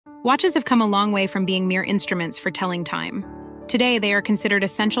Watches have come a long way from being mere instruments for telling time. Today, they are considered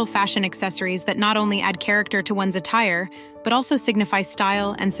essential fashion accessories that not only add character to one's attire, but also signify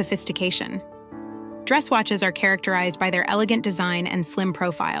style and sophistication. Dress watches are characterized by their elegant design and slim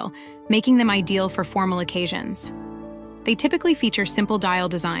profile, making them ideal for formal occasions. They typically feature simple dial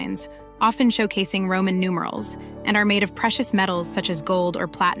designs, often showcasing Roman numerals, and are made of precious metals such as gold or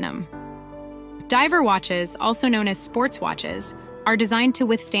platinum. Diver watches, also known as sports watches, are designed to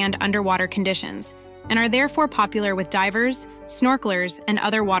withstand underwater conditions and are therefore popular with divers, snorkelers, and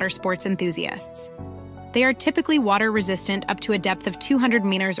other water sports enthusiasts. They are typically water-resistant up to a depth of 200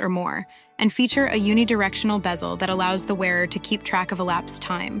 meters or more and feature a unidirectional bezel that allows the wearer to keep track of elapsed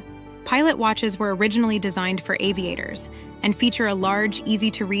time. Pilot watches were originally designed for aviators and feature a large,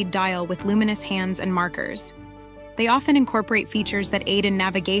 easy-to-read dial with luminous hands and markers. They often incorporate features that aid in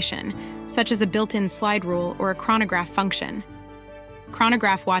navigation, such as a built-in slide rule or a chronograph function.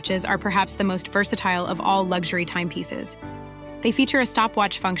 Chronograph watches are perhaps the most versatile of all luxury timepieces. They feature a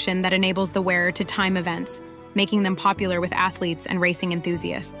stopwatch function that enables the wearer to time events, making them popular with athletes and racing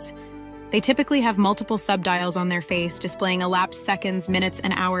enthusiasts. They typically have multiple subdials on their face, displaying elapsed seconds, minutes,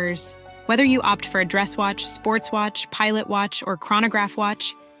 and hours. Whether you opt for a dress watch, sports watch, pilot watch, or chronograph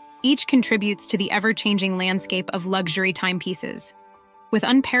watch, each contributes to the ever-changing landscape of luxury timepieces. With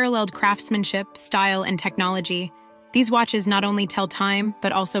unparalleled craftsmanship, style, and technology, these watches not only tell time,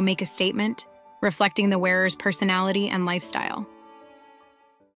 but also make a statement, reflecting the wearer's personality and lifestyle.